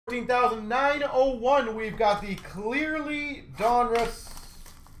14,901. We've got the clearly Donruss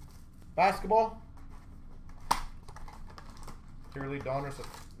basketball. Clearly Donruss.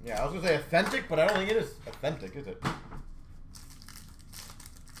 Yeah, I was going to say authentic, but I don't think it is authentic, is it?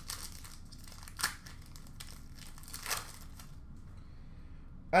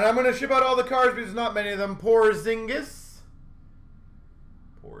 And I'm going to ship out all the cards because there's not many of them. Porzingis.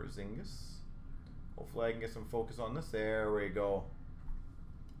 Hopefully I can get some focus on this. There we go.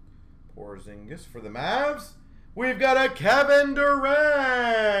 Porzingis for the Mavs. We've got a Kevin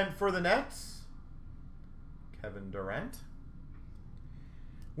Durant for the Nets. Kevin Durant.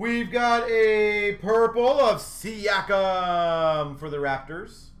 We've got a purple of Siakam for the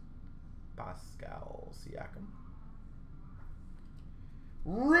Raptors. Pascal Siakam.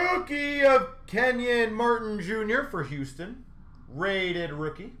 Rookie of Kenyon Martin Jr. for Houston. Rated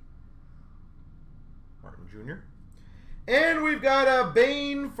rookie. Martin Jr. And we've got a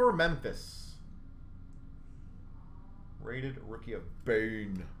Bane for Memphis. Rated rookie of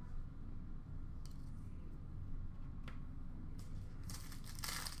Bane.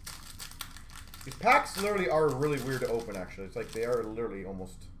 These packs literally are really weird to open, actually. It's like they are literally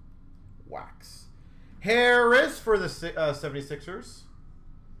almost wax. Harris for the 76ers.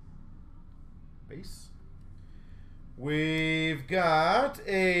 Base. We've got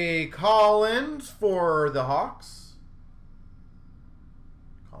a Collins for the Hawks.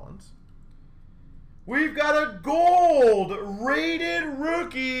 Collins. We've got a gold rated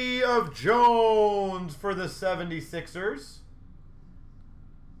rookie of Jones for the 76ers.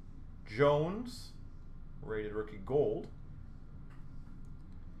 Jones, rated rookie gold.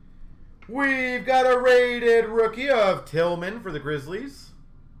 We've got a rated rookie of Tillman for the Grizzlies.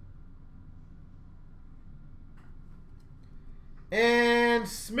 And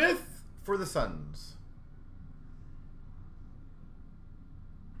Smith for the Suns.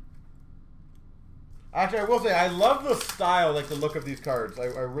 Actually, I will say, I love the style, like the look of these cards. I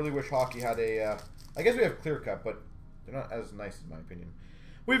really wish hockey had a... I guess we have clear cut, but they're not as nice in my opinion.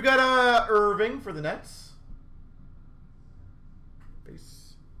 We've got Irving for the Nets.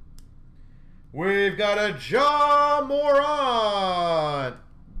 Base. We've got a Ja Morant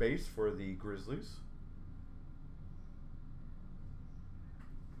base for the Grizzlies.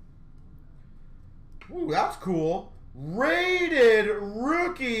 Ooh, that's cool. Rated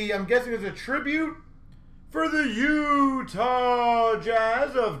rookie. I'm guessing it's a tribute for the Utah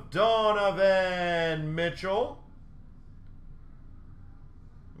Jazz of Donovan Mitchell.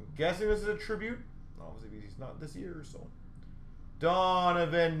 I'm guessing this is a tribute. Obviously, he's not this year, so.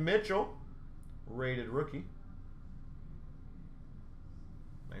 Donovan Mitchell. Rated rookie.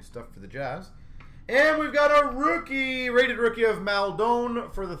 Nice stuff for the Jazz. And we've got a rookie, rated rookie of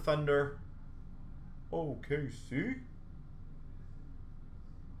Maldon for the Thunder. OKC.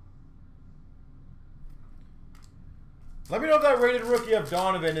 Let me know if that rated rookie of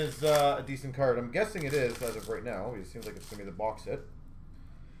Donovan is a decent card. I'm guessing it is as of right now. It seems like it's going to be the box hit.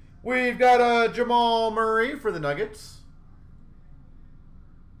 We've got a Jamal Murray for the Nuggets.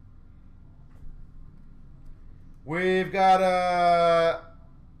 We've got a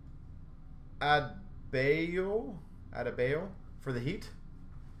Adebayo for the Heat.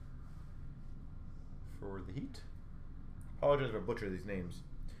 Apologize if I butcher these names.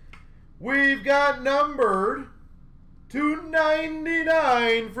 We've got numbered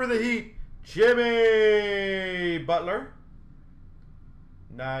 /299 for the Heat, Jimmy Butler.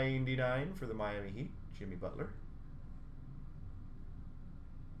 99 for the Miami Heat, Jimmy Butler.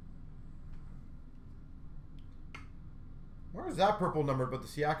 Where is that purple numbered, but the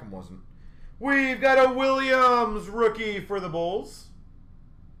Siakam wasn't? We've got a Williams rookie for the Bulls.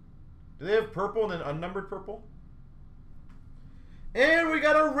 Do they have purple and then unnumbered purple? And we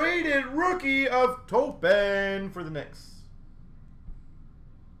got a rated rookie of Topen for the Knicks.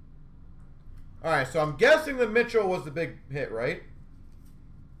 All right, so I'm guessing the Mitchell was the big hit, right?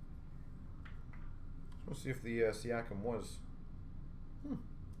 Let's see if the Siakam was.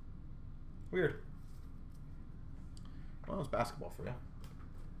 Weird. Well, it's basketball for you.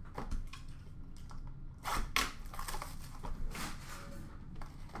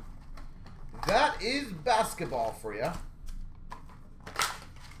 That is basketball for you.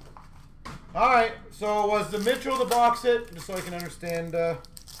 All right, so was the Mitchell the box hit? Just so I can understand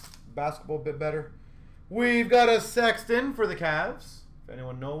basketball a bit better. We've got a Sexton for the Cavs. If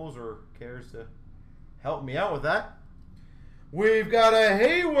anyone knows or cares to help me out with that. We've got a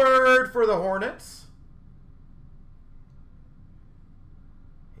Hayward for the Hornets.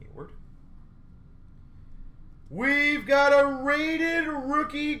 Hayward. We've got a rated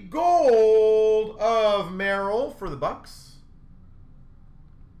rookie gold of Merrill for the Bucks.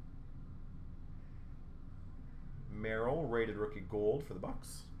 Merrill, rated rookie gold for the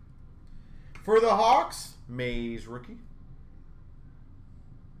Bucks. For the Hawks, Mays rookie.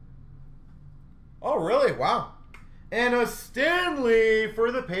 Oh, really? Wow. And a Stanley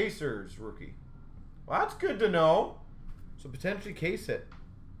for the Pacers rookie. Well, that's good to know. So potentially case hit.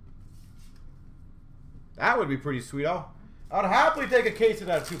 That would be pretty sweet. I'd happily take a case hit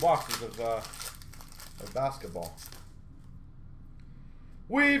out of 2 boxes of basketball.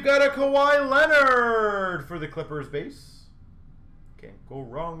 We've got a Kawhi Leonard for the Clippers base. Can't go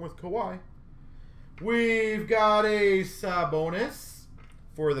wrong with Kawhi. We've got a Sabonis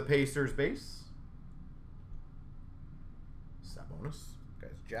for the Pacers base. Sabonis.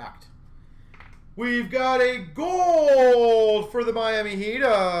 Guy's jacked. We've got a gold for the Miami Heat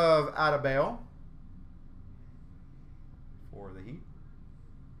of Adebayo. For the Heat.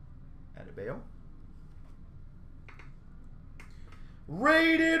 Adebayo.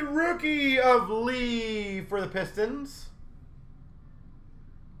 Rated rookie of Lee for the Pistons.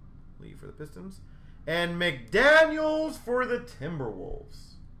 Lee for the Pistons. And McDaniels for the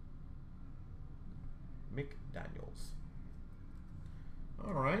Timberwolves. McDaniels.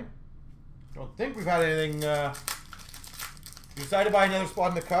 All right. Don't think we've had anything. You decided to buy another spot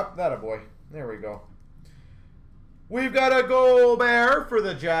in the cup? That a boy. There we go. We've got a Gobert for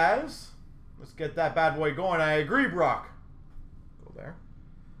the Jazz. Let's get that bad boy going. I agree, Brock. Gobert.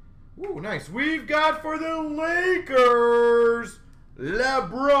 Ooh, nice. We've got for the Lakers,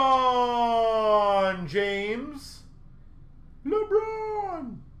 LeBron James.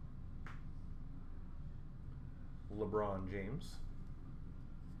 LeBron James.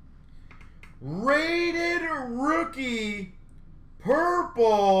 Rated rookie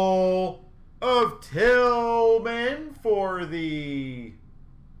purple of Tillman for the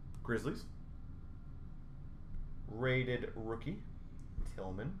Grizzlies. Rated rookie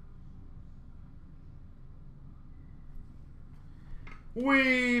Tillman.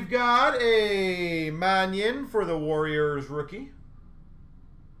 We've got a Mannion for the Warriors rookie.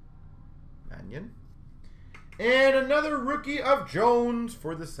 Mannion. And another rookie of Jones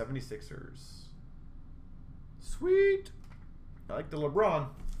for the 76ers. Sweet. I like the LeBron.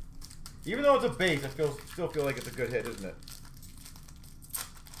 Even though it's a base, I still feel like it's a good hit, isn't it?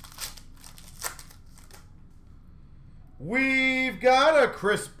 We've got a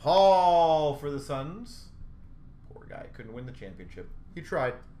Chris Paul for the Suns. Poor guy, couldn't win the championship. He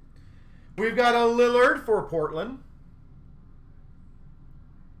tried. We've got a Lillard for Portland.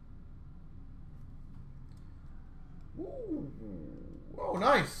 Ooh. Oh,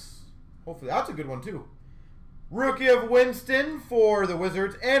 nice. Hopefully that's a good one, too. Rookie of Winston for the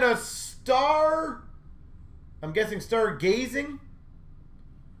Wizards. And a star, I'm guessing stargazing.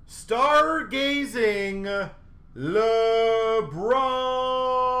 Stargazing LeBron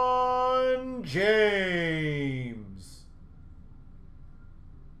James.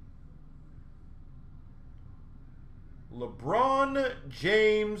 LeBron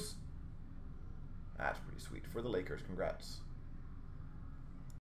James. That's pretty sweet for the Lakers. Congrats.